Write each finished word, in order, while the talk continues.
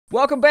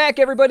Welcome back,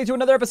 everybody, to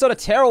another episode of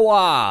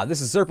Terroir. This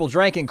is Zurple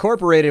Drank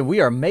Incorporated. We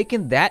are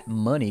making that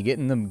money,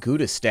 getting them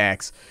Gouda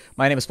stacks.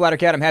 My name is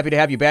Splattercat. I'm happy to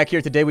have you back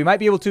here today. We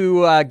might be able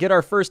to get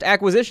our first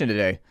acquisition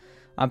today.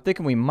 I'm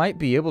thinking we might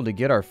be able to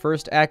get our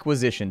first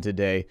acquisition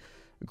today.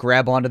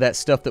 Grab onto that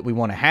stuff that we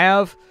want to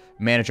have,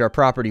 manage our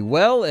property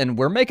well, and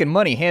we're making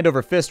money hand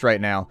over fist right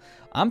now.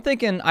 I'm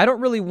thinking I don't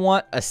really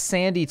want a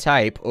sandy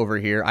type over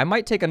here. I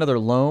might take another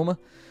loam.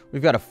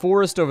 We've got a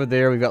forest over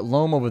there, we've got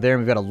loam over there,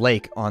 and we've got a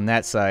lake on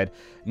that side.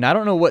 Now, I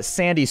don't know what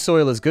sandy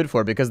soil is good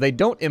for because they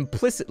don't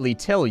implicitly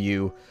tell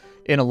you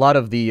in a lot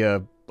of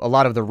the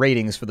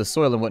ratings for the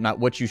soil and whatnot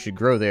what you should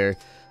grow there.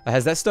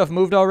 Has that stuff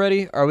moved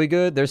already? Are we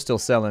good? They're still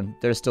selling.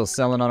 They're still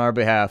selling on our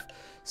behalf.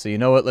 So you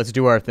know what? Let's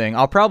do our thing.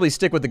 I'll probably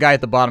stick with the guy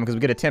at the bottom because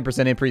we get a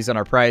 10% increase on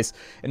our price.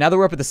 And now that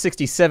we're up at the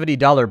 $60,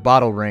 $70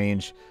 bottle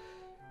range,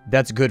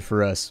 that's good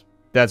for us.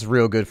 That's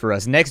real good for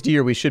us. Next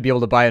year, we should be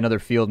able to buy another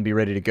field and be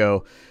ready to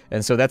go.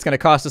 And so that's going to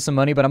cost us some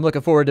money, but I'm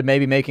looking forward to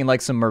maybe making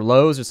like some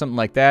Merlots or something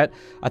like that.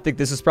 I think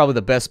this is probably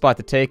the best spot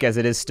to take as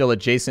it is still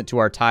adjacent to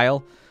our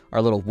tile,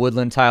 our little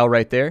woodland tile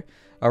right there.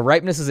 Our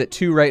ripeness is at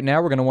 2 right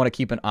now. We're going to want to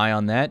keep an eye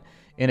on that.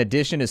 In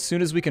addition, as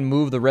soon as we can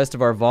move the rest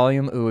of our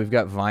volume... Ooh, we've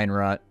got vine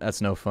rot.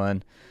 That's no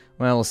fun.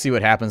 Well, we'll see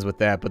what happens with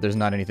that, but there's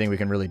not anything we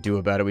can really do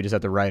about it. We just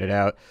have to ride it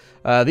out.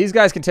 These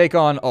guys can take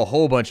on a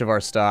whole bunch of our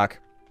stock.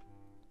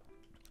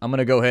 I'm going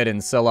to go ahead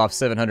and sell off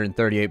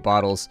 738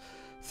 bottles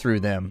through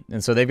them.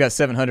 And so they've got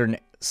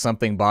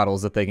 700-something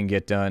bottles that they can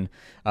get done.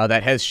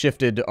 That has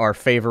shifted our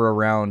favor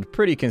around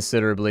pretty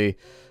considerably.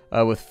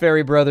 With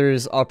Ferry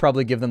Brothers, I'll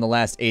probably give them the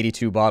last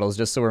 82 bottles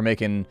just so we're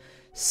making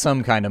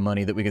some kind of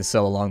money that we can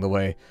sell along the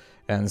way.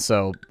 And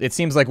so it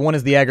seems like one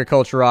is the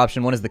agriculture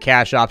option, one is the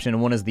cash option,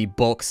 and one is the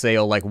bulk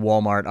sale like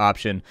Walmart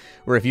option,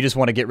 where if you just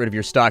want to get rid of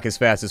your stock as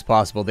fast as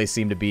possible, they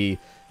seem to be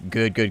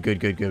good.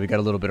 We got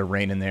a little bit of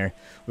rain in there.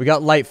 We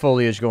got light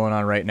foliage going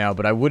on right now,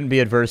 but I wouldn't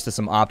be adverse to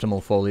some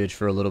optimal foliage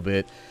for a little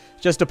bit,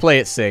 just to play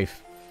it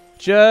safe.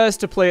 Just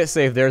to play it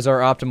safe. There's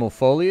our optimal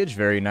foliage.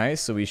 Very nice.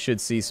 So we should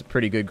see some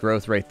pretty good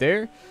growth right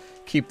there.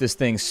 Keep this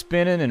thing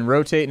spinning and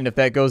rotating, and if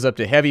that goes up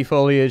to heavy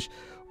foliage,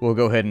 we'll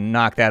go ahead and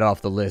knock that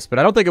off the list. But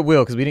I don't think it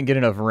will because we didn't get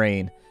enough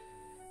rain.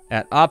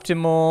 At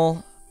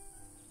optimal,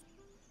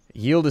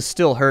 yield is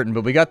still hurting,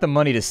 but we got the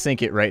money to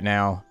sink it right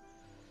now.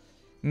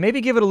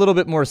 Maybe give it a little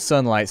bit more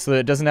sunlight so that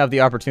it doesn't have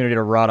the opportunity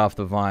to rot off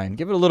the vine.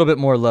 Give it a little bit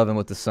more loving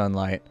with the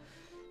sunlight.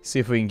 See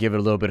if we can give it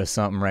a little bit of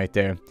something right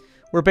there.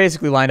 We're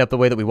basically lined up the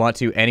way that we want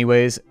to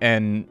anyways,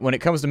 and when it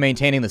comes to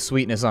maintaining the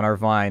sweetness on our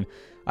vine,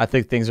 I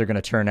think things are going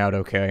to turn out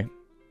okay.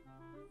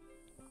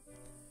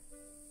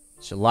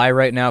 July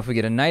right now, if we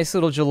get a nice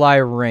little July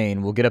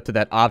rain, we'll get up to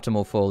that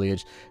optimal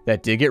foliage.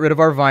 That did get rid of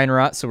our vine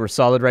rot, so we're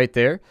solid right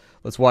there.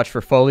 Let's watch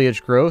for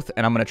foliage growth,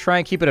 and I'm going to try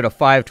and keep it at a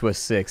 5 to a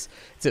 6.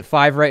 It's at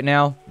 5 right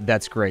now.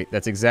 That's great.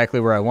 That's exactly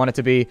where I want it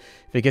to be.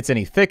 If it gets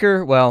any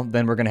thicker, well,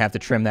 then we're going to have to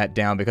trim that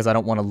down because I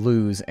don't want to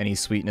lose any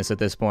sweetness at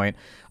this point.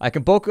 I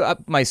can bulk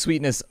up my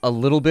sweetness a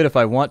little bit if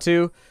I want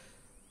to,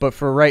 but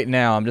for right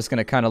now, I'm just going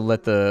to kind of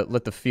let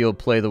the field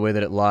play the way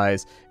that it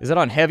lies. Is it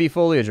on heavy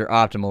foliage or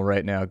optimal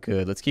right now?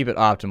 Good. Let's keep it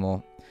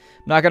optimal. I'm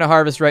not going to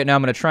harvest right now.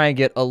 I'm going to try and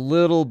get a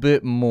little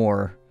bit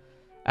more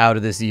out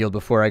of this yield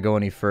before I go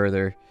any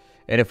further.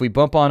 And if we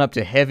bump on up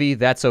to heavy,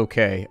 that's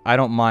okay. I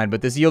don't mind,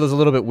 but this yield is a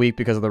little bit weak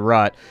because of the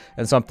rot,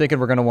 and so I'm thinking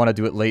we're going to want to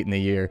do it late in the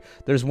year.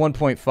 There's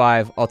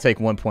 1.5. I'll take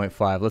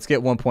 1.5. Let's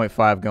get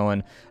 1.5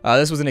 going.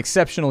 This was an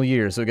exceptional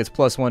year, so it gets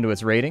 +1 to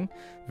its rating.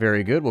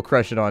 Very good. We'll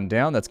crush it on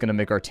down. That's going to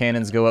make our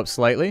tannins go up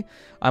slightly.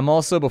 I'm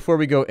also, before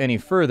we go any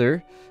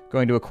further,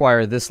 going to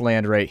acquire this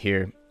land right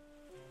here.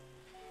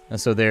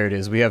 And so there it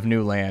is. We have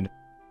new land.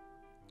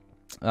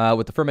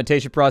 With the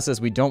fermentation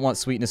process, we don't want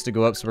sweetness to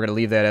go up, so we're going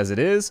to leave that as it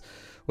is.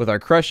 With our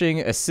crushing,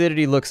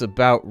 acidity looks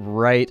about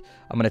right.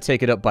 I'm going to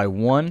take it up by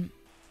 1.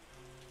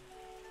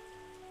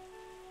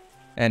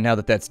 And now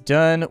that that's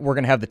done, we're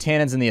going to have the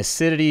tannins and the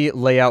acidity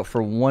lay out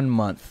for 1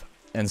 month.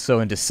 And so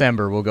in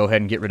December, we'll go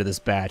ahead and get rid of this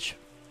batch.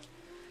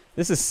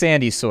 This is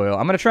sandy soil.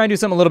 I'm going to try and do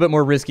something a little bit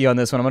more risky on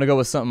this one. I'm going to go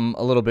with something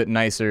a little bit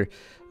nicer.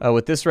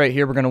 With this right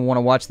here, we're going to want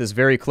to watch this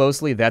very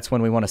closely. That's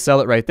when we want to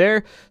sell it right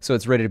there. So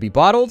it's ready to be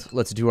bottled.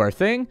 Let's do our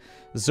thing.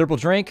 Zurple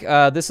drink.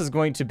 This is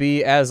going to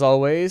be, as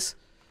always,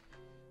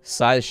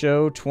 Size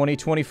Show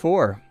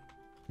 2024.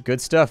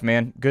 Good stuff,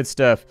 man. Good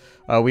stuff.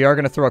 We are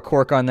going to throw a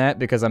cork on that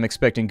because I'm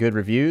expecting good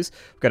reviews.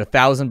 We've got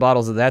 1,000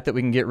 bottles of that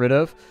we can get rid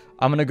of.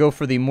 I'm going to go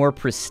for the more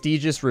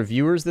prestigious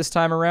reviewers this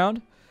time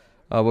around.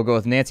 We'll go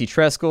with Nancy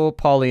Treskel,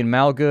 Pauline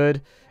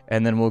Malgood,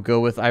 and then we'll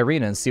go with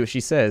Irina and see what she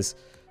says.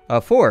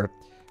 4.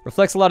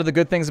 Reflects a lot of the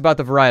good things about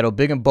the varietal.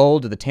 Big and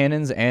bold to the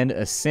tannins and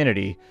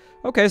acidity.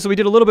 Okay, so we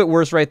did a little bit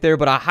worse right there,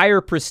 but a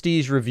higher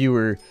prestige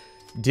reviewer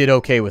did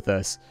okay with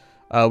us.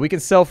 We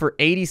can sell for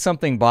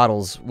 80-something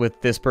bottles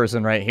with this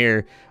person right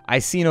here. I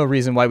see no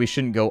reason why we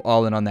shouldn't go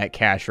all in on that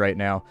cash right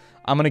now.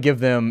 I'm going to give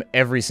them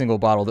every single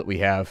bottle that we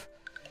have.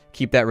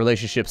 Keep that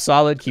relationship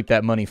solid, keep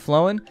that money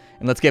flowing,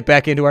 and let's get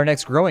back into our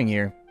next growing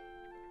year.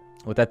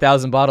 With that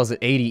 1,000 bottles at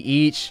 80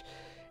 each,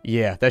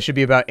 yeah, that should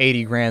be about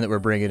 80 grand that we're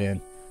bringing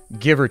in.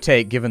 give or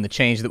take, given the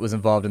change that was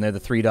involved in there, the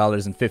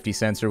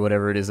 $3.50 or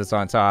whatever it is that's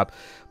on top.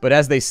 But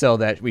as they sell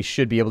that, we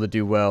should be able to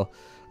do well.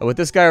 With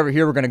this guy over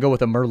here, we're going to go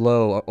with a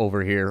Merlot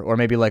over here, or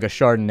maybe like a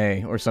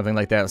Chardonnay or something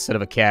like that instead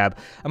of a Cab.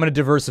 I'm going to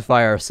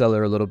diversify our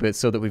cellar a little bit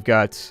so that we've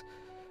got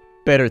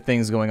better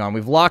things going on.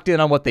 We've locked in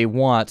on what they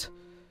want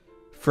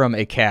from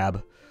a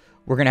Cab.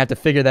 We're going to have to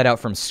figure that out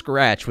from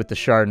scratch with the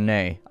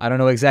Chardonnay. I don't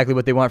know exactly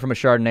what they want from a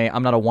Chardonnay.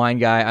 I'm not a wine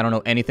guy. I don't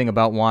know anything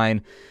about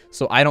wine,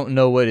 so I don't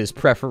know what is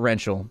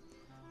preferential.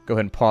 Go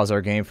ahead and pause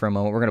our game for a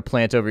moment. We're going to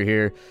plant over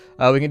here.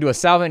 We can do a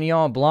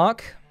Sauvignon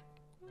Blanc.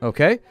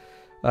 Okay.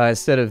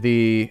 Instead of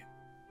the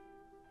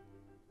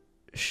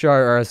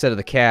instead of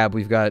the Cab,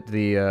 we've got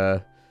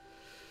the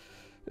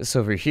this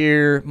over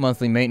here.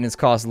 Monthly maintenance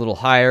cost a little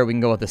higher. We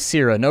can go with the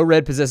Syrah. No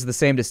red possesses the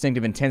same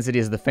distinctive intensity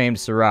as the famed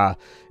Syrah.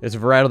 It's a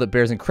varietal that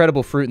bears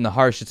incredible fruit in the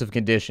harshest of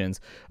conditions.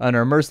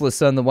 Under a merciless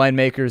sun, the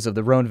winemakers of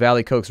the Rhone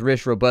Valley coax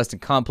rich, robust,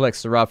 and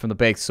complex Syrah from the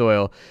baked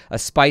soil. A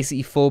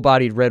spicy,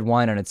 full-bodied red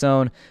wine on its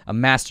own. A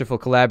masterful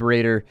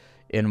collaborator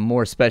in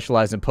more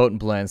specialized and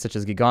potent blends, such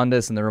as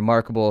Gigondas and the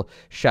remarkable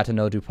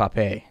Châteauneuf du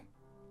Pape.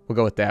 We'll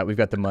go with that. We've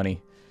got the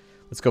money.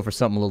 Let's go for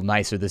something a little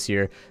nicer this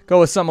year.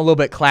 Go with something a little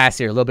bit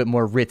classier, a little bit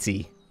more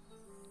ritzy.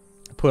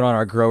 Put on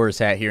our grower's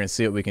hat here and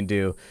see what we can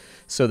do.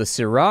 So the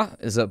Syrah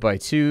is up by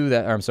 2.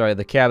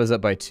 The Cab is up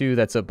by 2.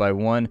 That's up by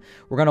 1.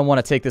 We're going to want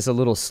to take this a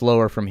little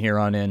slower from here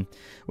on in.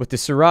 With the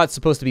Syrah, it's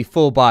supposed to be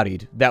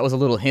full-bodied. That was a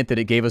little hint that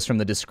it gave us from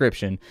the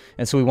description.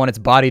 And so we want its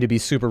body to be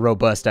super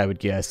robust, I would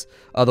guess.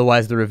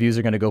 Otherwise, the reviews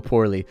are going to go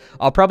poorly.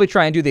 I'll probably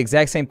try and do the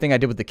exact same thing I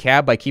did with the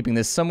Cab by keeping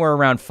this somewhere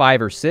around 5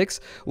 or 6.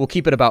 We'll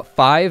keep it about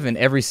 5 in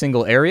every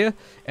single area.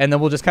 And then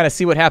we'll just kind of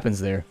see what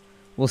happens there.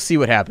 We'll see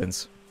what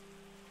happens.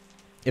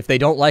 If they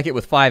don't like it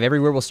with 5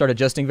 everywhere, we'll start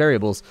adjusting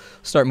variables.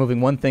 Start moving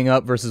one thing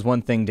up versus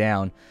one thing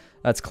down.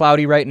 It's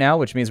cloudy right now,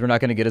 which means we're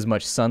not going to get as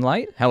much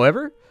sunlight.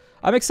 However,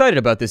 I'm excited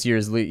about this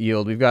year's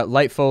yield. We've got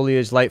light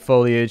foliage, light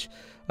foliage.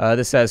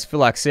 This has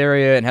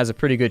phylloxera and has a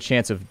pretty good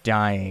chance of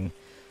dying.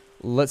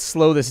 Let's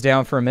slow this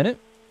down for a minute.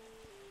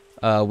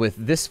 With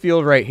this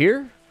field right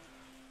here,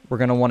 we're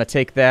going to want to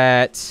take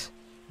that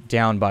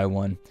down by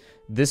 1.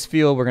 This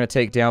field we're going to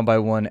take down by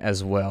 1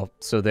 as well.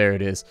 So there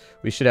it is.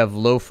 We should have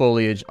low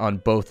foliage on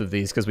both of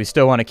these because we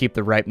still want to keep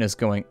the ripeness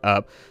going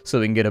up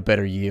so we can get a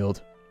better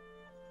yield.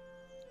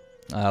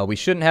 We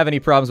shouldn't have any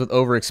problems with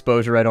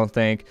overexposure, I don't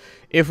think.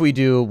 If we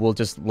do, we'll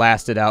just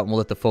last it out and we'll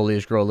let the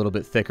foliage grow a little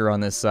bit thicker on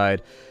this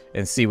side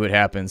and see what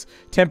happens.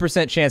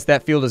 10% chance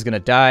that field is going to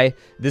die.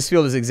 This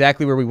field is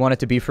exactly where we want it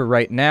to be for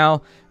right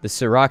now. The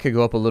Syrah could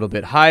go up a little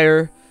bit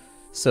higher.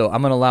 So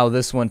I'm going to allow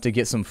this one to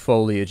get some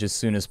foliage as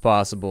soon as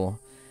possible.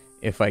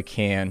 If I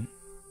can.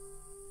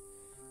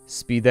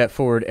 Speed that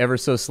forward ever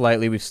so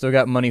slightly. We've still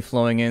got money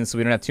flowing in, so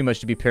we don't have too much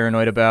to be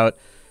paranoid about.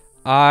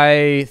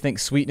 I think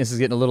sweetness is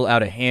getting a little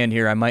out of hand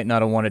here. I might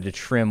not have wanted to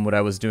trim what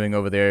I was doing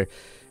over there.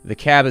 The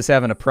Cab is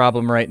having a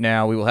problem right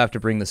now. We will have to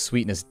bring the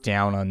sweetness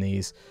down on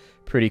these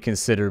pretty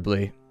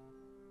considerably.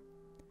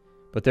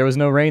 But there was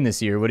no rain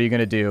this year. What are you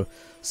going to do?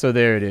 So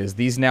there it is.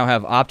 These now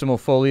have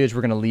optimal foliage.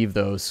 We're going to leave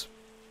those.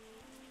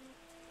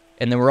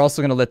 And then we're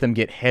also going to let them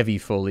get heavy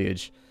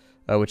foliage.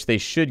 Which they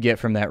should get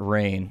from that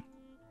rain,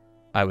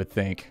 I would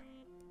think.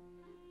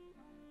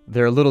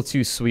 They're a little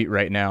too sweet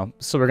right now,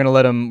 so we're gonna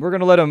let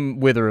them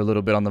wither a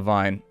little bit on the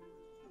vine.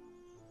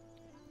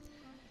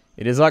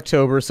 It is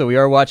October, so we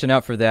are watching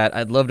out for that.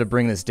 I'd love to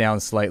bring this down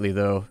slightly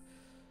though,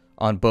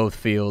 on both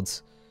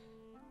fields.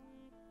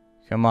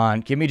 Come on,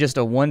 give me just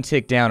a 1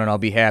 tick down and I'll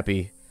be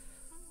happy.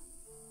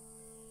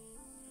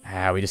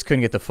 We just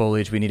couldn't get the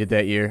foliage we needed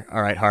that year.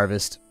 All right,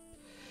 harvest.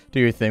 Do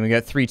your thing. We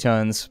got 3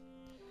 tons.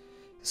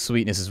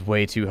 Sweetness is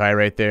way too high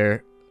right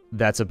there.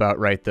 That's about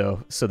right,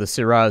 though. So the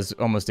Syrah is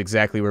almost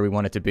exactly where we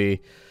want it to be.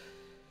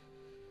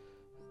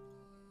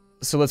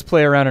 So let's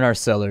play around in our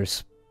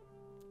cellars.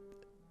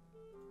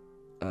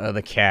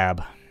 The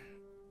Cab.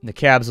 The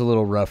Cab's a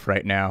little rough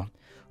right now.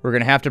 We're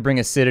going to have to bring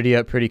acidity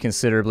up pretty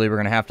considerably. We're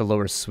going to have to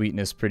lower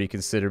sweetness pretty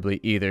considerably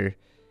either.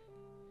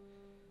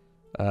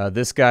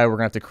 This guy, we're going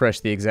to have to crush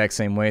the exact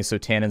same way, so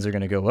tannins are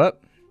going to go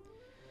up.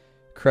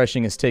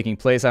 Crushing is taking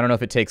place. I don't know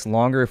if it takes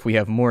longer if we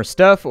have more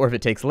stuff or if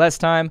it takes less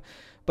time,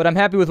 but I'm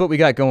happy with what we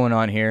got going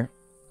on here.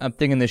 I'm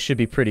thinking this should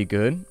be pretty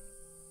good.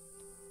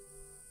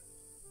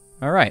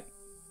 All right.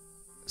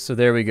 So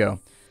there we go.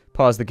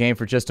 Pause the game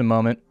for just a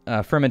moment.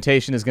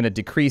 Fermentation is going to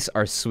decrease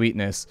our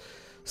sweetness.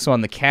 So on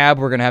the Cab,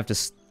 we're going to have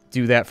to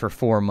do that for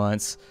 4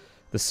 months.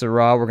 The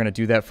Syrah, we're going to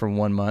do that for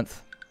 1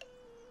 month.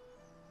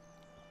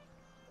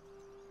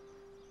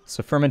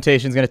 So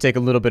fermentation is going to take a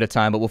little bit of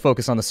time, but we'll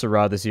focus on the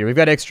Syrah this year. We've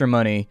got extra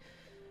money.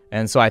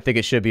 And so I think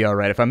it should be all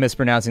right. If I'm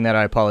mispronouncing that,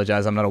 I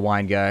apologize. I'm not a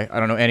wine guy. I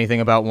don't know anything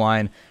about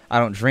wine. I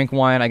don't drink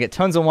wine. I get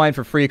tons of wine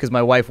for free because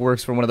my wife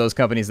works for one of those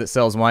companies that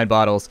sells wine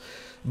bottles.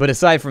 But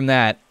aside from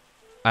that,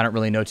 I don't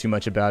really know too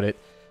much about it.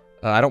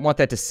 I don't want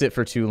that to sit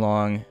for too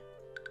long.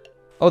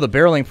 Oh, the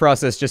barreling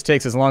process just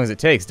takes as long as it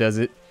takes, does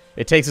it?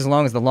 It takes as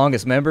long as the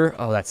longest member?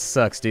 Oh, that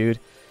sucks, dude.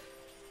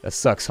 That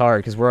sucks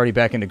hard because we're already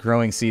back into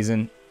growing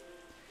season.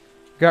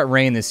 We got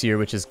rain this year,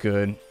 which is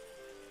good.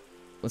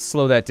 Let's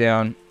slow that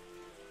down.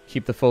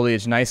 Keep the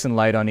foliage nice and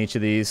light on each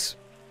of these.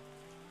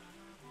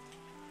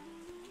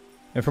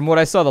 And from what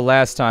I saw the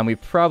last time, we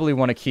probably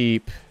want to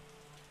keep...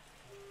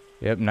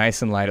 Yep,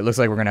 nice and light. It looks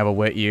like we're going to have a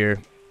wet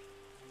year.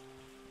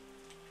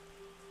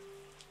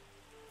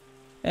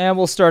 And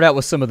we'll start out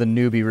with some of the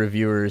newbie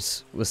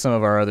reviewers with some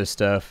of our other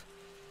stuff.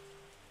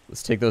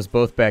 Let's take those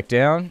both back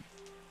down.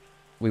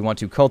 We want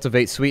to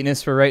cultivate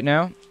sweetness for right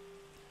now.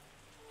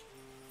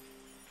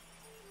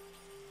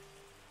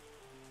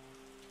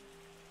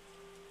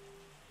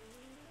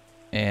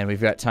 And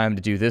we've got time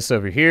to do this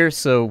over here.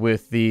 So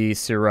with the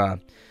Syrah.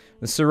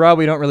 The Syrah,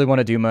 we don't really want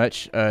to do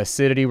much.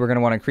 Acidity, we're going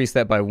to want to increase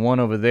that by 1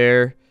 over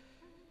there.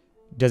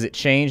 Does it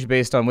change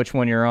based on which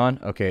one you're on?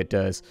 Okay, it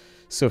does.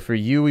 So for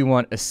you, we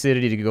want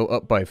acidity to go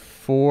up by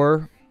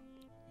 4,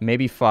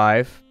 maybe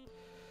 5.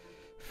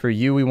 For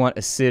you, we want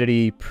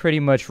acidity pretty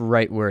much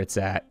right where it's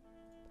at.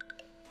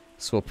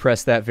 So we'll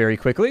press that very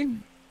quickly.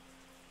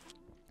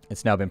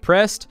 It's now been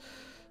pressed.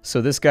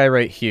 So this guy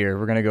right here,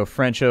 we're going to go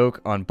French oak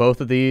on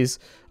both of these.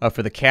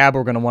 For the cab,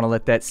 we're going to want to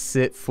let that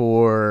sit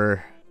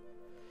for...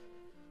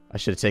 I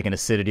should have taken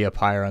acidity up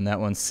higher on that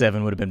one.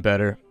 7 would have been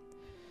better.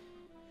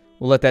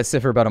 We'll let that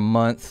sit for about a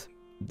month.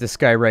 This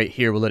guy right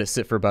here, we'll let it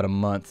sit for about a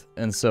month.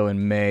 And so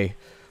in May,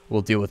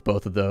 we'll deal with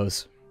both of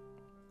those.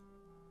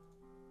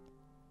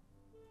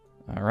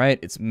 All right,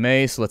 it's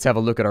May, so let's have a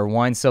look at our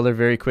wine cellar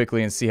very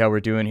quickly and see how we're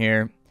doing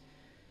here.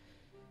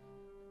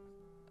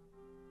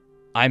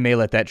 I may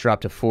let that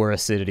drop to 4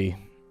 acidity.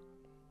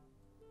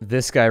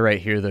 This guy right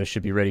here, though,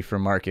 should be ready for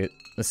market.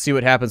 Let's see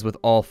what happens with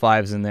all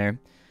 5s in there.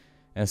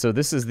 And so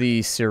this is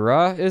the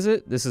Syrah, is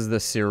it? This is the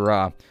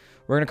Syrah.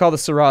 We're going to call the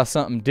Syrah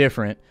something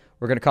different.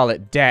 We're going to call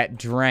it Dat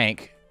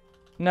Drank.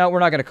 No, we're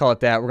not going to call it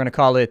that. We're going to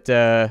call it,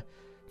 what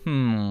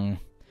do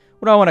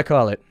I want to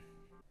call it?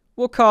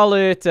 We'll call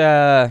it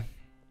the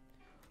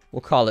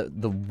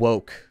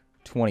Woke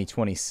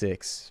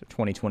 2026, or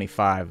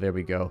 2025. There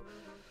we go.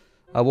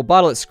 We'll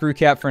bottle it screw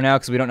cap for now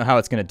because we don't know how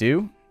it's going to do.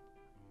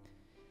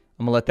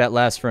 I'm going to let that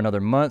last for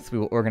another month. We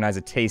will organize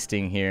a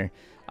tasting here.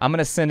 I'm going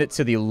to send it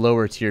to the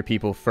lower tier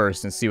people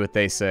first and see what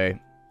they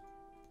say.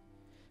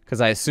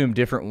 Because I assume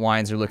different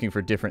wines are looking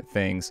for different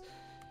things.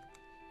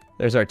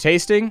 There's our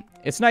tasting.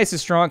 It's nice and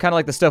strong, kind of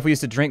like the stuff we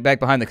used to drink back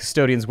behind the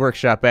custodian's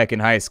workshop back in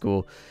high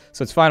school.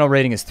 So its final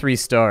rating is 3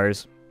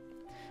 stars.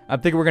 I'm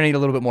thinking we're going to need a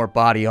little bit more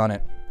body on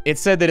it. It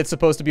said that it's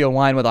supposed to be a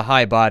wine with a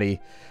high body,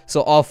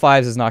 so all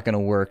 5s is not going to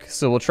work.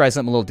 So we'll try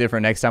something a little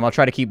different next time. I'll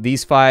try to keep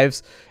these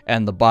 5s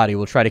and the body.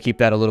 We'll try to keep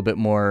that a little bit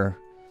more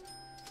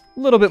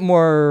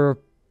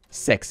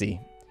sexy.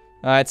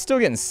 It's still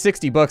getting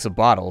 $60 a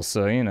bottle,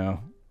 so you know.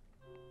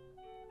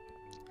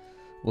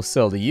 We'll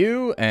sell to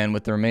you, and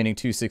with the remaining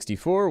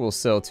 $264, we'll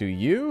sell to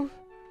you.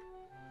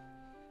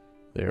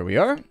 There we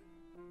are.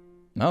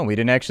 No, we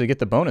didn't actually get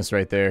the bonus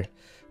right there.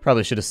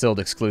 Probably should have sold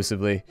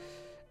exclusively.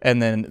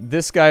 And then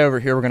this guy over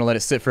here, we're going to let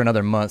it sit for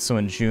another month, so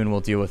in June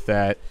we'll deal with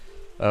that.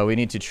 We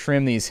need to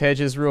trim these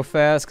hedges real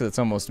fast because it's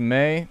almost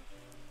May.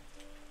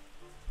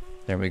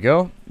 There we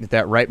go. Get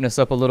that ripeness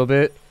up a little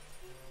bit.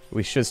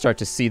 We should start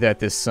to see that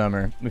this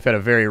summer. We've had a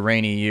very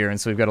rainy year,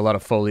 and so we've got a lot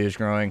of foliage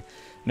growing.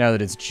 Now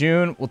that it's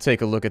June, we'll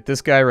take a look at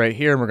this guy right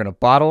here, and we're going to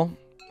bottle.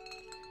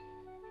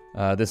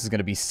 This is going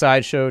to be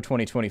Sideshow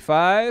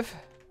 2025.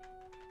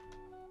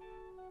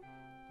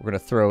 We're going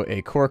to throw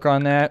a cork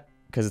on that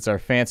because it's our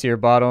fancier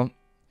bottle.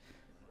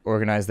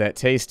 Organize that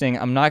tasting.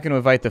 I'm not going to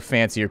invite the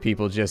fancier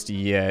people just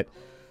yet.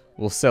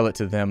 We'll sell it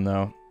to them,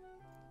 though.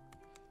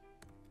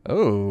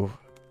 Oh.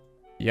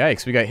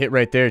 Yikes, we got hit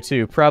right there,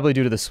 too. Probably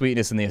due to the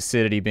sweetness and the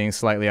acidity being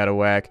slightly out of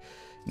whack.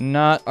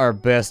 Not our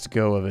best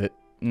go of it.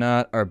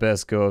 Not our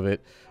best go of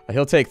it.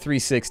 He'll take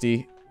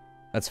 360.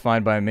 That's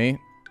fine by me.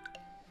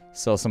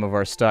 Sell some of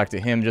our stock to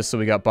him just so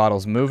we got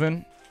bottles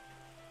moving.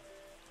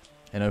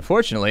 And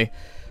unfortunately,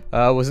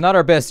 was not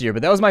our best year,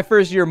 but that was my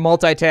first year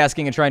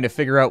multitasking and trying to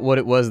figure out what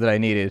it was that I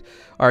needed.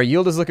 Our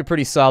yield is looking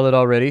pretty solid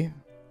already.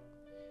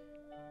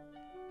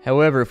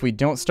 However, if we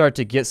don't start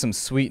to get some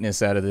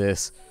sweetness out of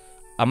this,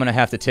 I'm going to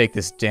have to take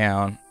this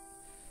down.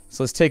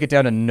 So let's take it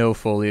down to no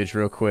foliage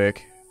real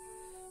quick.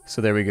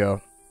 So there we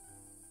go.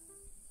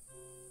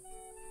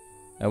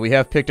 Now we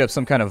have picked up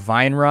some kind of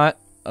vine rot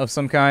of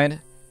some kind.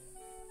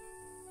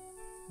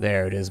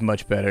 There it is,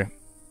 much better.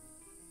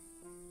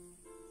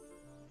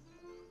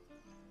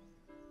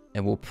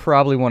 And we'll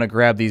probably want to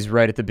grab these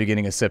right at the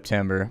beginning of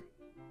September.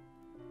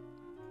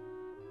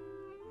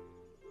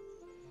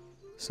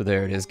 So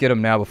there it is. Get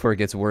them now before it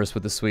gets worse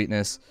with the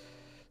sweetness.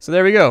 So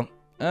there we go.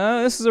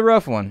 This is a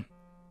rough one.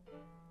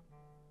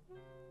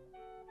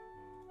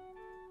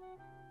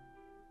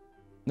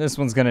 This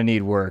one's going to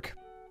need work.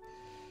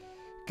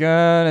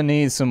 Gonna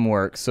need some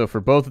work. So for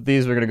both of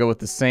these, we're going to go with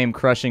the same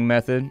crushing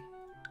method.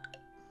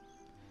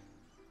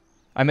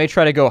 I may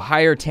try to go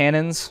higher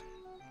tannins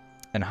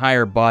and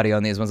higher body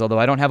on these ones, although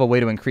I don't have a way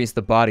to increase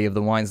the body of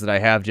the wines that I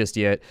have just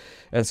yet.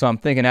 And so I'm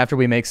thinking after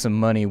we make some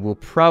money, we'll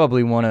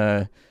probably want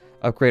to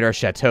upgrade our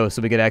chateau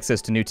so we get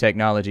access to new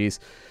technologies.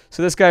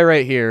 So this guy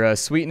right here,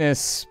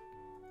 sweetness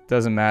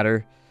doesn't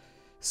matter.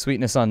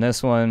 Sweetness on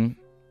this one,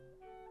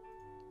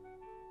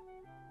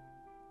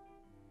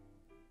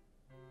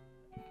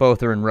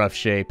 Both are in rough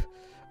shape.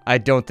 I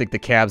don't think the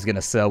cab's going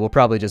to sell. We'll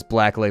probably just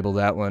black label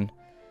that one.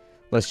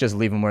 Let's just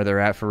leave them where they're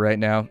at for right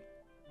now.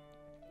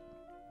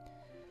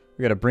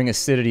 We got to bring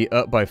acidity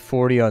up by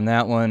 40 on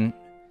that one.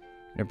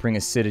 Gonna bring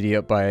acidity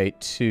up by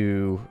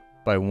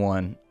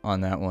 1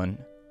 on that one.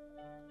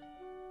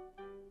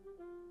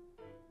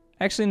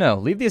 Actually, no.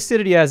 Leave the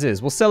acidity as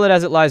is. We'll sell it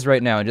as it lies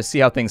right now and just see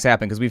how things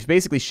happen, because we've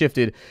basically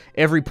shifted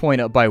every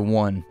point up by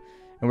 1.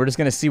 And we're just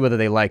going to see whether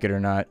they like it or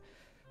not.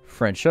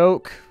 French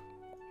oak.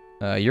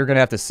 You're going to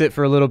have to sit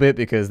for a little bit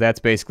because that's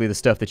basically the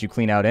stuff that you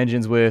clean out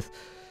engines with.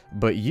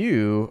 But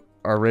you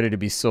are ready to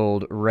be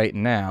sold right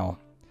now.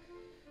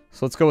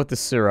 So let's go with the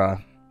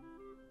Syrah.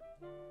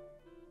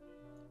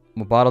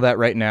 We'll bottle that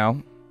right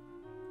now.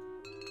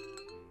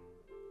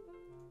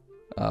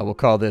 We'll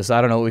call this, I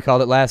don't know what we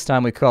called it last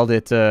time. We called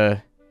it,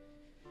 God,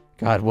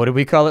 what did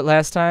we call it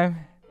last time?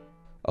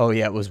 Oh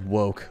yeah, it was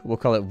Woke. We'll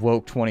call it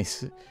Woke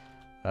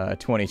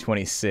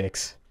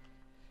 2026.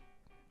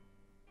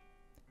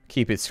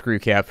 Keep it screw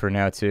cap for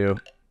now too.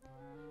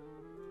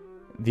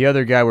 The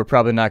other guy we're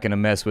probably not going to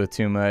mess with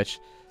too much.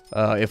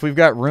 If we've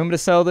got room to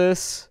sell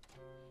this,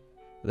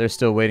 they're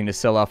still waiting to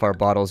sell off our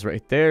bottles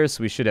right there,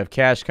 so we should have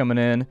cash coming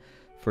in.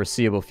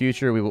 Foreseeable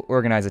future. We will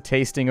organize a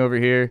tasting over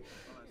here.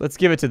 Let's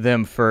give it to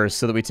them first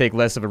so that we take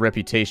less of a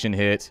reputation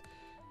hit.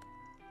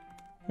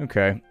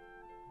 Okay.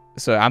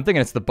 So I'm thinking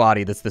it's the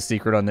body that's the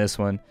secret on this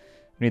one.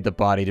 We need the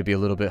body to be a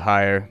little bit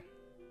higher.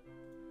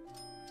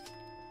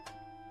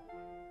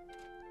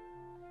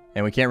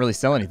 And we can't really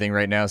sell anything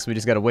right now, so we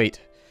just gotta wait.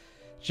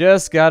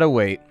 Just gotta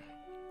wait.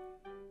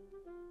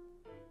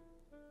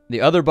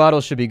 The other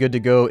bottles should be good to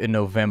go in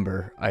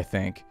November, I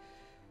think.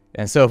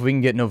 And so if we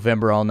can get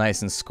November all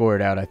nice and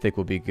scored out, I think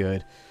we'll be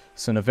good.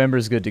 So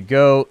November's good to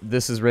go.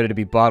 This is ready to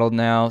be bottled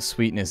now.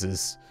 Sweetness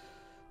is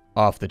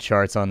off the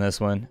charts on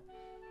this one.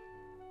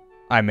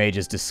 I may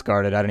just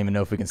discard it. I don't even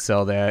know if we can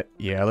sell that.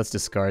 Yeah, let's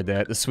discard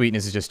that. The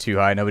sweetness is just too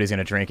high. Nobody's going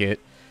to drink it.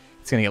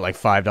 It's going to get like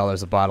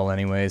 $5 a bottle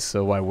anyways,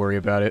 so why worry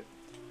about it?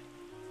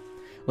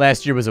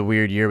 Last year was a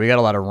weird year. We got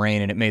a lot of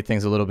rain, and it made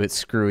things a little bit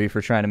screwy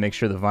for trying to make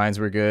sure the vines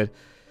were good.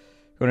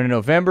 Going into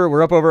November,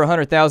 we're up over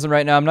 100,000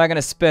 right now. I'm not going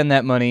to spend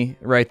that money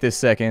right this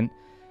second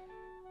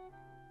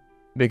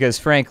because,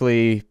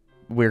 frankly,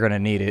 we're going to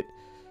need it.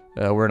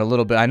 We're in a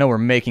little bit. I know we're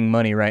making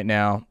money right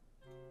now.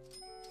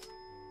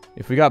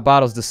 If we got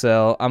bottles to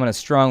sell, I'm going to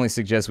strongly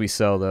suggest we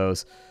sell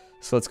those.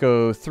 So let's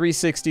go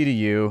 360 to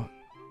you.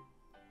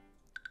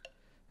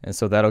 And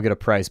so that'll get a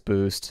price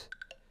boost.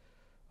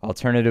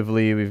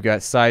 Alternatively, we've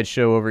got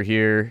Sideshow over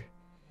here.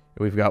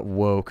 We've got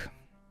Woke.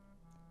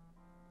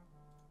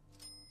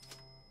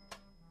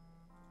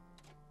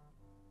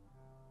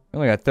 We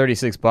only got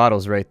 36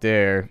 bottles right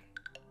there.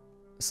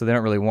 So they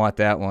don't really want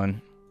that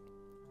one.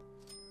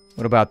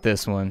 What about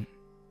this one?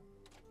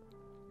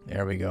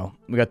 There we go.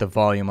 We got the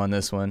volume on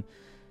this one.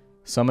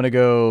 So I'm going to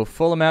go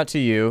full amount to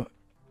you.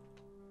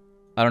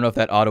 I don't know if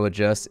that auto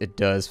adjusts. It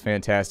does.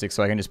 Fantastic.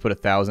 So I can just put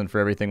 1,000 for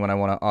everything when I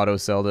want to auto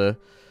sell the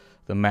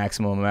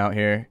maximum amount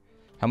here.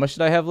 How much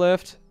did I have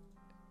left?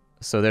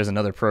 So there's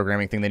another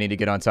programming thing they need to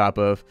get on top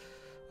of.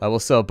 I will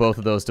sell both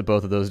of those to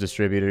both of those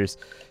distributors,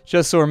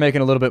 just so we're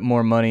making a little bit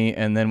more money.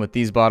 And then with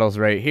these bottles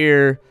right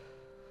here,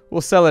 we'll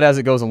sell it as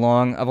it goes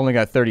along. I've only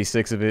got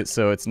 36 of it,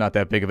 so it's not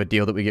that big of a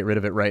deal that we get rid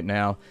of it right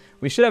now.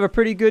 We should have a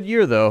pretty good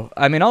year, though.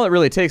 I mean, all it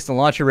really takes to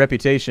launch your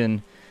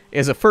reputation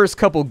is a first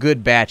couple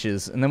good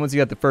batches. And then once you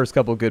got the first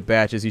couple good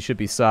batches, you should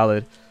be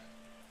solid.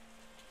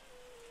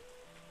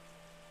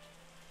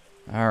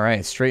 All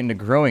right, straight into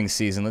growing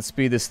season. Let's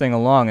speed this thing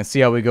along and see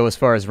how we go as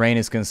far as rain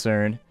is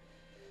concerned.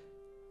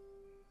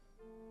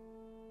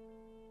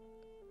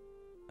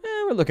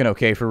 We're looking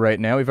okay for right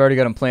now. We've already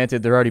got them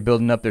planted. They're already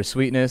building up their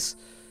sweetness.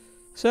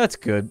 So that's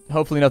good.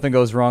 Hopefully nothing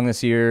goes wrong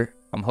this year.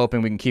 I'm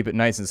hoping we can keep it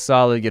nice and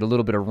solid, get a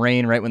little bit of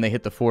rain right when they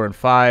hit the 4 and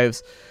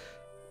 5s.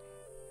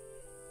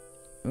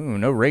 Ooh,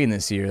 no rain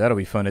this year. That'll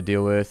be fun to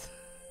deal with.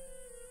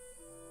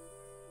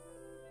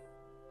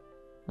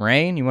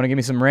 Rain? You want to give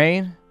me some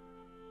rain?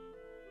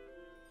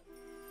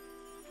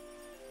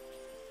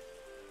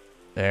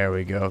 There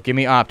we go. Give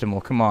me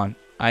optimal. Come on.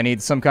 I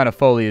need some kind of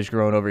foliage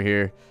growing over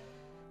here.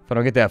 If I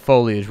don't get that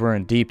foliage, we're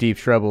in deep, deep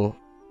trouble.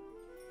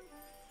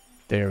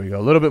 There we go.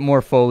 A little bit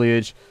more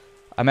foliage.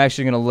 I'm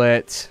actually going to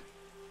let...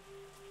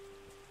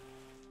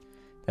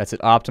 That's at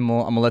optimal.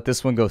 I'm going to let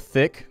this one go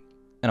thick.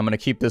 And I'm going to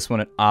keep this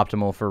one at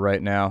optimal for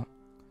right now.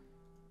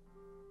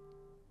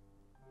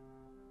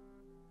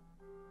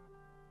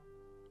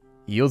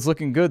 Yield's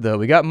looking good, though.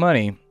 We got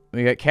money.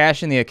 We got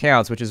cash in the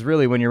accounts, which is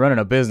really, when you're running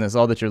a business,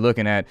 all that you're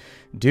looking at.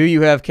 Do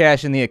you have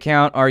cash in the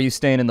account? Are you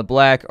staying in the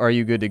black? Are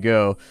you good to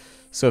go?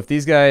 So if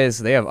these guys,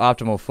 they have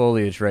optimal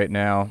foliage right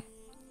now.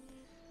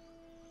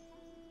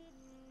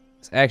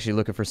 It's actually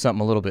looking for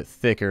something a little bit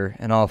thicker,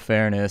 in all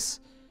fairness.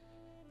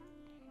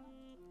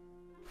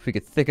 If we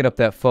could thicken up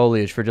that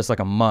foliage for just like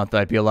a month,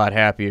 I'd be a lot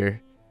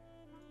happier.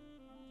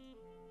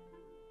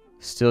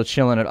 Still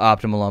chilling at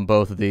optimal on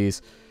both of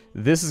these.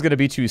 This is going to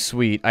be too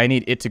sweet. I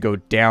need it to go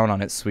down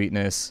on its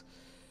sweetness.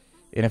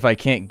 And if I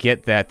can't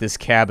get that, this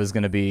cab is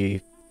going to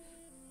be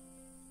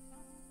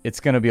it's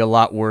going to be a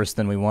lot worse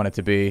than we want it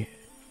to be.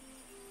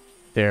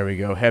 There we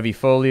go. Heavy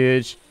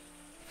foliage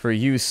for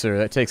you, sir.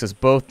 That takes us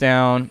both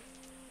down.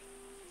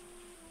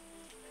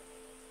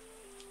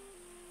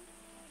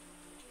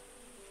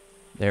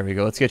 There we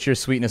go. Let's get your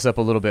sweetness up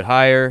a little bit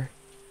higher.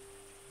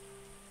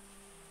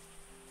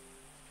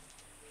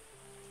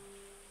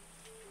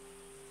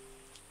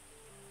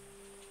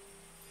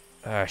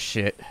 Ah,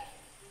 shit.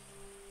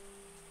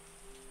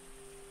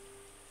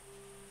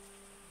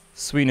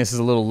 Sweetness is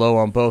a little low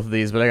on both of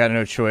these, but I got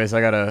no choice. I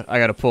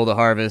gotta pull the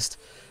harvest.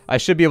 I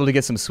should be able to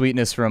get some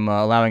sweetness from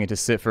allowing it to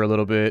sit for a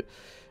little bit.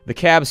 The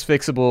cab's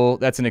fixable.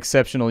 That's an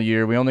exceptional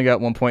year. We only got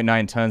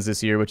 1.9 tons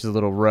this year, which is a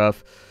little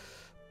rough.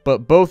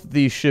 But both of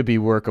these should be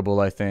workable,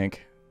 I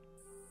think.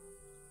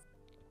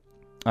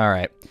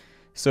 Alright.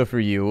 So for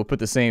you, we'll put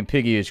the same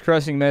piggy-ish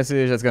crushing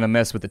message. That's going to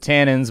mess with the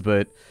tannins,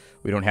 but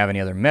we don't have any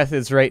other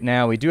methods right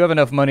now. We do have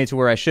enough money to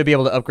where I should be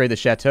able to upgrade the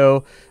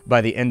chateau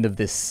by the end of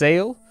this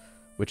sale,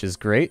 which is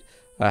great.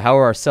 How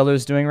are our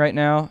sellers doing right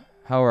now?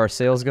 How are our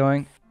sales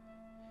going?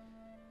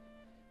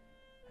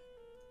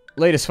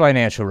 Latest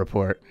financial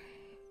report.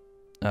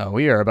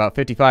 We are about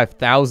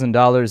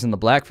 $55,000 in the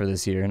black for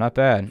this year. Not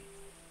bad.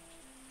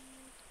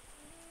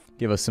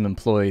 Give us some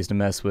employees to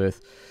mess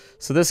with.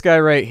 So this guy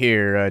right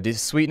here,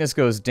 sweetness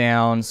goes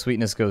down,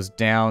 sweetness goes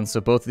down.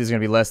 So both of these are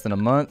going to be less than a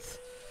month.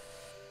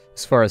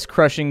 As far as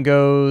crushing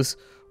goes,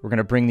 we're going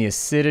to bring the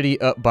acidity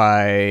up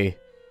by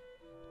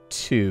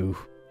 2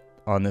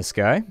 on this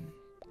guy.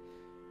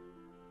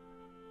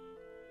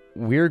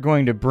 We're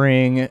going to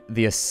bring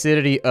the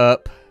acidity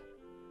up.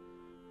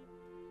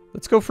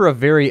 Let's go for a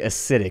very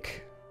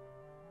acidic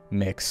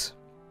mix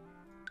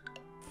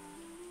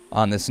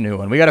on this new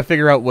one. We got to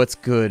figure out what's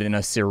good in a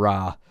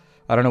Syrah.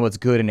 I don't know what's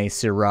good in a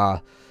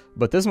Syrah,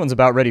 but this one's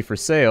about ready for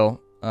sale.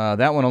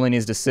 That one only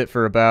needs to sit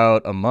for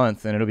about a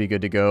month, and it'll be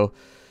good to go.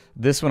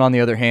 This one, on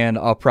the other hand,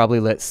 I'll probably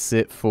let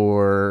sit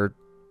for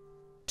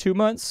 2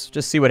 months,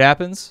 just see what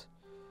happens.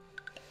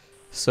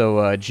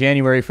 So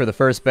January for the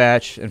first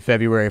batch and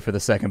February for the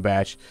second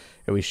batch,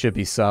 and we should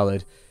be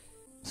solid.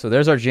 So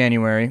there's our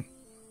January.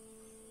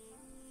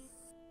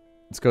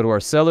 Let's go to our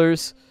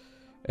sellers,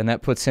 and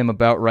that puts him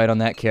about right on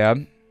that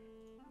cab.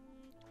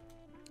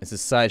 This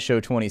is Sideshow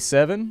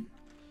 27.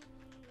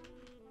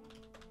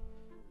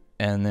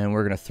 And then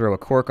we're going to throw a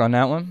cork on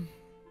that one.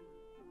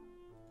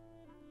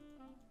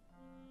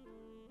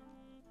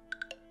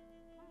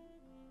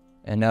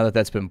 And now that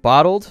that's been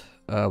bottled,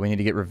 we need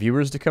to get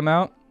reviewers to come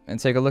out and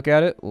take a look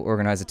at it. We'll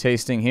organize a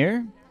tasting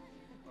here.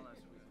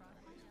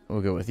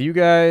 We'll go with you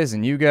guys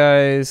and you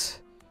guys.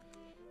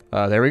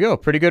 There we go.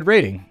 Pretty good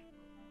rating.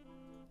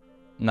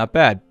 Not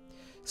bad.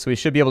 So we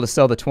should be able to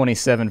sell the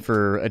 27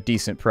 for a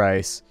decent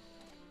price.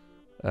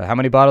 How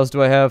many bottles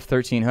do I have?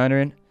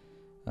 1,300.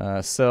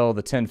 Sell the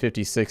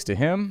 1056 to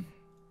him.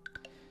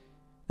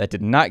 That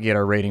did not get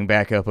our rating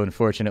back up,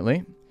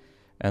 unfortunately.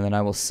 And then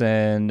I will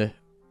send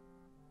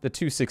the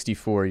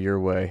 264 your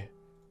way.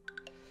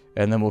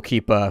 And then we'll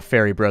keep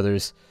Ferry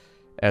Brothers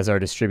as our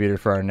distributor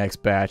for our next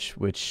batch,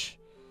 which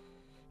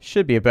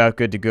should be about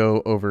good to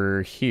go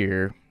over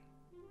here.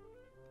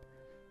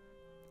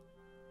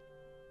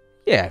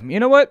 Yeah, you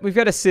know what? We've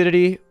got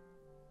acidity.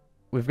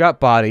 We've got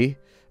body.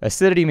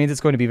 Acidity means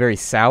it's going to be very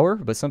sour,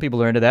 but some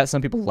people are into that.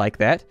 Some people like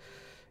that.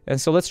 And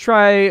so let's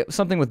try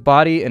something with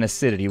body and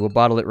acidity. We'll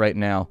bottle it right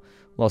now.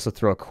 We'll also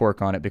throw a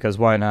cork on it, because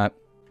why not?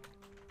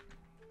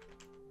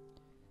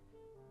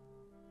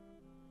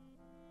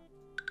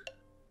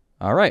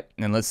 All right,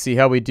 and let's see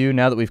how we do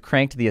now that we've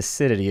cranked the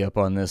acidity up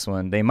on this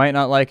one. They might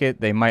not like it.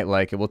 They might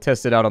like it. We'll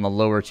test it out on the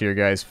lower tier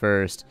guys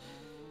first.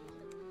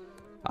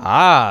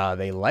 Ah,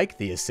 they like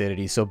the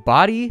acidity. So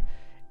body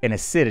and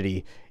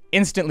acidity.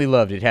 Instantly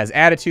loved it. It has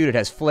attitude, it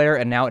has flair,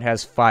 and now it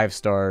has 5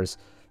 stars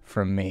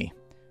from me.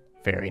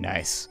 Very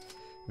nice.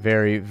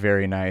 Very,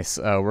 very nice.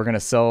 We're going to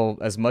sell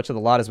as much of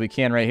the lot as we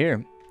can right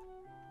here.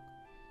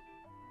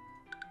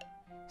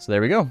 So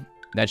there we go.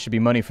 That should be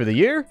money for the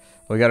year.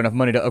 We got enough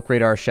money to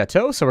upgrade our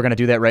chateau, so we're going to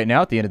do that right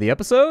now at the end of the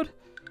episode.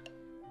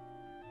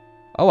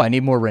 Oh, I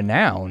need more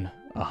renown.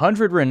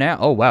 100 renown.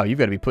 Oh, wow. You've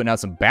got to be putting out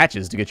some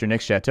batches to get your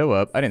next chateau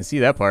up. I didn't see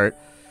that part.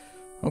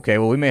 Okay,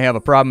 well, we may have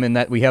a problem in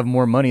that we have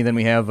more money than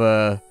we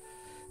have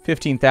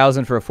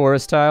 15,000 for a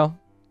forest tile.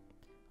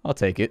 I'll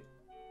take it.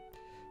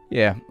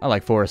 Yeah, I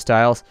like forest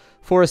tiles.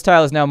 Forest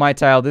tile is now my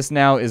tile. This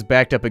now is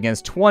backed up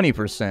against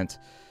 20%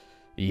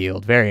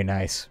 yield. Very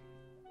nice.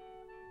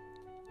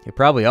 You'll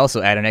probably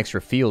also add an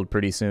extra field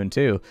pretty soon,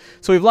 too.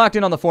 So we've locked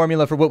in on the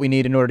formula for what we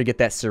need in order to get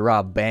that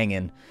Syrah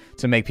banging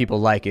to make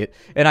people like it.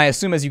 And I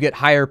assume as you get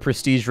higher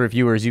prestige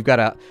reviewers, you've got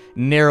to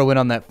narrow in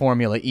on that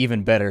formula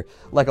even better.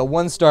 Like a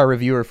 1-star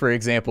reviewer, for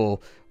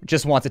example,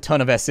 just wants a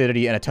ton of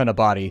acidity and a ton of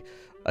body.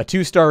 A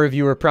 2-star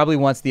reviewer probably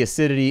wants the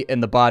acidity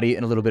and the body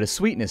and a little bit of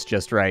sweetness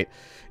just right.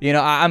 You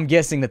know, I'm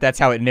guessing that that's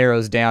how it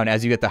narrows down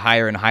as you get the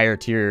higher and higher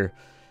tier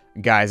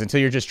guys, until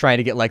you're just trying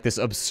to get like this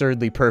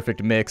absurdly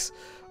perfect mix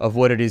of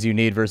what it is you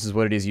need versus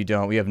what it is you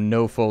don't. We have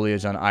no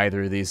foliage on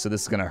either of these, so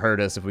this is going to hurt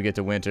us if we get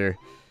to winter.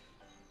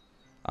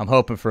 I'm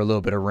hoping for a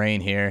little bit of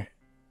rain here.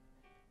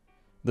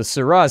 The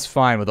Syrah is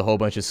fine with a whole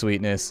bunch of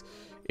sweetness.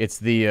 It's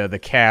the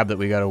cab that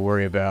we got to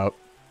worry about.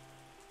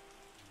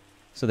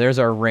 So there's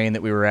our rain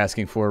that we were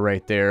asking for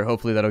right there.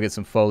 Hopefully that'll get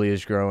some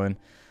foliage growing.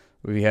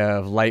 We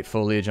have light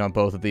foliage on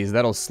both of these.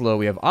 That'll slow.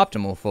 We have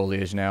optimal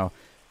foliage now.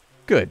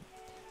 Good.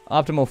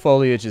 Optimal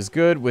foliage is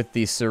good. With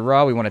the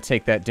Syrah, we want to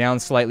take that down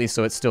slightly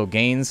so it still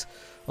gains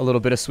a little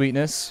bit of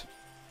sweetness.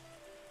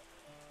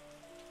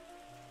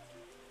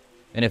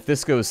 And if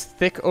this goes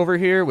thick over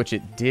here, which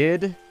it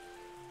did,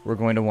 we're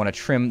going to want to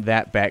trim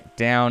that back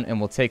down, and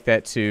we'll take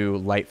that to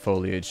light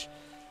foliage.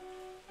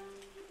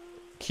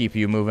 Keep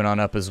you moving on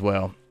up as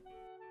well.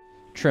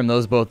 Trim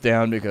those both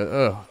down because,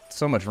 ugh,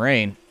 so much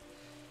rain.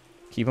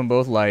 Keep them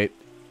both light.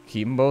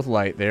 Keep them both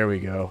light. There we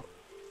go.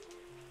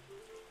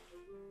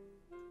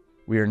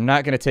 We are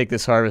not going to take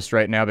this harvest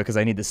right now because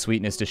I need the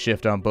sweetness to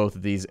shift on both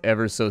of these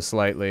ever so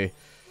slightly.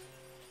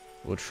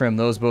 We'll trim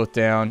those both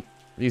down.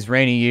 These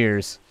rainy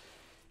years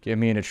get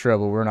me into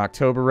trouble. We're in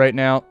October right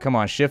now. Come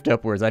on, shift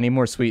upwards. I need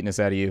more sweetness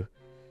out of you.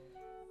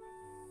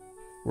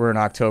 We're in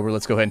October.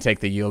 Let's go ahead and take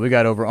the yield. We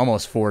got over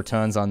almost 4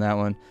 tons on that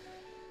one.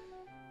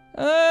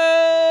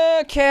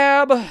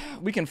 Cab.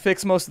 We can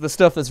fix most of the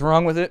stuff that's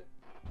wrong with it.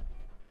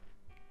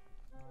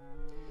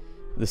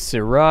 The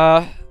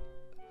Syrah.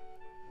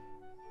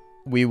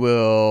 We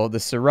will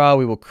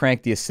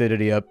crank the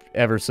acidity up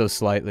ever so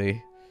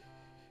slightly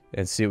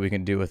and see what we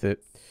can do with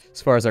it.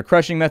 As far as our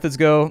crushing methods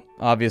go,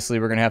 obviously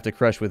we're going to have to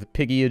crush with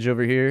piggyage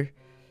over here.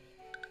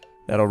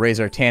 That'll raise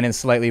our tannins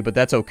slightly, but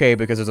that's okay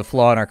because there's a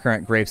flaw in our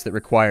current grapes that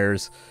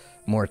requires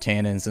more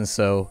tannins, and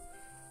so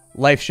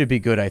life should be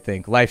good, I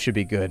think. Life should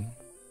be good.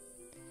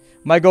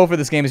 My goal for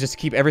this game is just to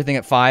keep everything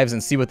at 5s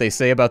and see what they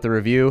say about the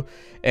review.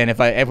 And if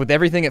with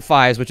everything at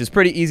 5s, which is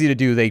pretty easy to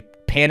do, they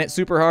pan it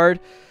super hard,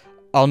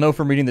 I'll know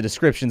from reading the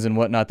descriptions and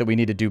whatnot that we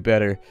need to do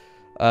better.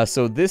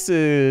 So this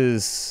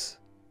is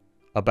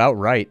about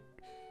right.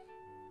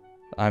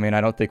 I mean,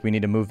 I don't think we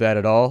need to move that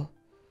at all.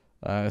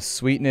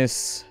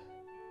 Sweetness.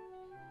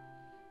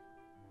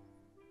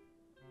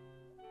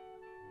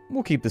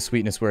 We'll keep the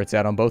sweetness where it's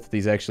at on both of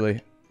these,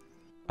 actually.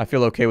 I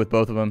feel okay with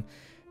both of them.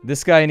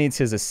 This guy needs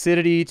his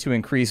acidity to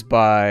increase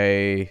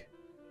by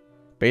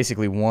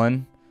basically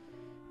 1.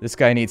 This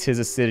guy needs his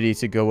acidity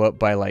to go up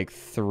by like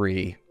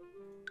 3.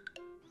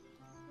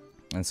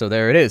 And so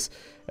there it is.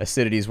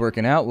 Acidity's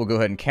working out. We'll go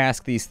ahead and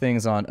cask these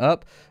things on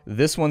up.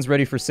 This one's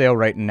ready for sale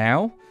right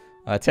now.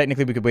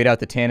 Technically, we could wait out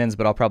the tannins,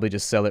 but I'll probably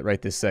just sell it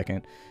right this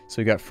second. So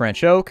we got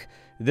French oak.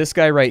 This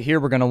guy right here,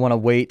 we're going to want to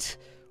wait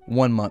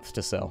 1 month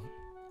to sell.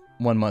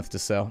 1 month to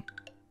sell.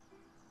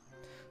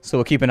 So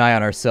we'll keep an eye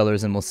on our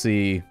sellers, and we'll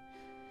see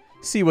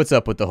what's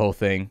up with the whole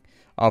thing.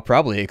 I'll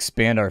probably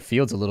expand our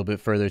fields a little bit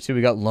further, too.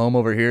 We got loam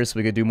over here, so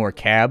we could do more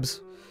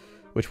cabs,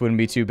 which wouldn't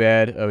be too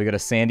bad. We got a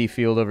sandy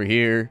field over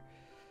here.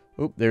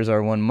 Oop, there's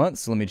our 1 month.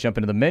 So let me jump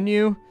into the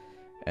menu.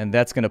 And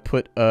that's going to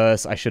put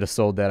us... I should have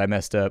sold that. I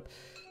messed up.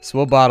 So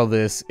we'll bottle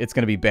this. It's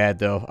going to be bad,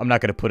 though. I'm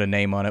not going to put a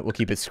name on it. We'll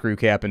keep it screw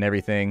cap and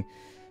everything.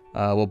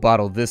 We'll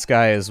bottle this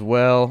guy as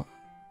well.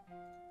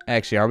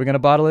 Actually, are we going to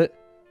bottle it?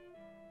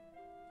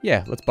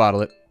 Yeah, let's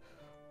bottle it.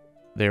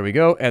 There we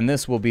go. And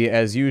this will be,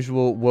 as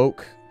usual,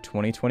 Woke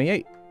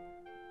 2028.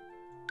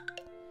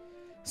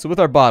 So with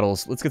our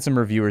bottles, let's get some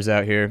reviewers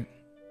out here.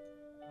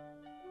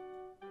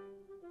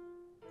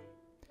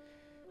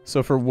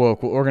 So for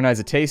Woke, we'll organize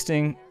a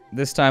tasting.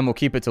 This time we'll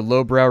keep it to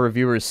lowbrow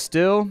reviewers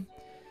still.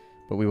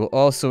 But we will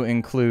also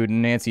include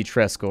Nancy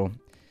Treskel.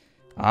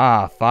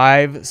 Ah,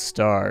 5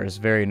 stars.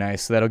 Very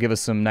nice. So that'll give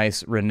us some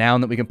nice renown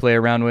that we can play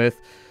around with.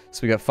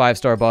 So we got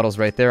 5-star bottles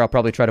right there. I'll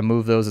probably try to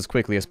move those as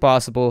quickly as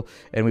possible.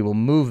 And we will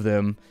move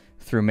them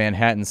through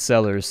Manhattan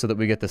Cellars so that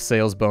we get the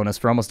sales bonus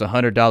for almost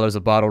 $100 a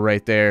bottle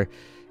right there.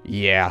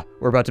 Yeah,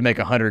 we're about to make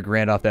 100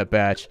 grand off that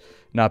batch.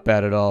 Not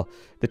bad at all.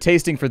 The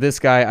tasting for this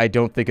guy I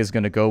don't think is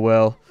going to go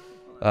well.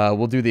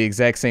 We'll do the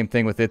exact same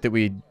thing with it that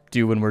we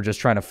do when we're just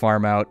trying to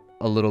farm out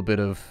a little bit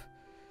of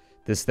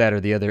this, that, or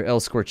the other.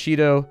 El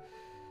Scorchito.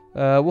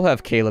 We'll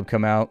have Caleb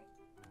come out.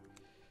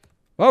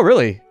 Oh,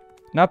 really?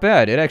 Not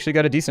bad. It actually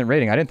got a decent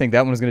rating. I didn't think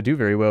that one was going to do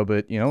very well,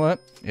 but you know what?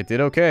 It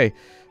did okay.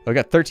 I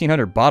got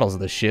 1,300 bottles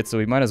of this shit, so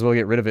we might as well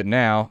get rid of it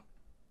now.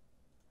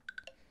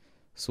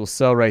 So we'll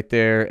sell right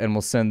there, and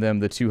we'll send them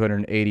the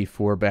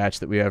 284 batch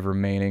that we have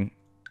remaining.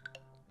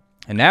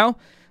 And now,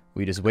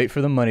 we just wait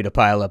for the money to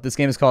pile up. This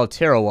game is called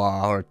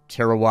Terroir, or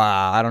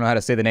Terroir. I don't know how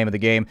to say the name of the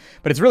game,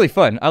 but it's really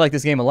fun. I like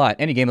this game a lot.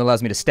 Any game that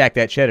allows me to stack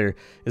that cheddar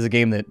is a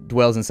game that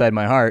dwells inside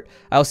my heart.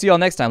 I'll see y'all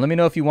next time. Let me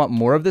know if you want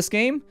more of this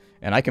game,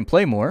 and I can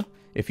play more.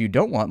 If you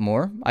don't want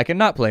more, I can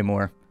not play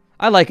more.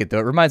 I like it, though.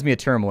 It reminds me of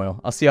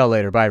Turmoil. I'll see y'all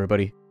later. Bye,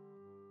 everybody.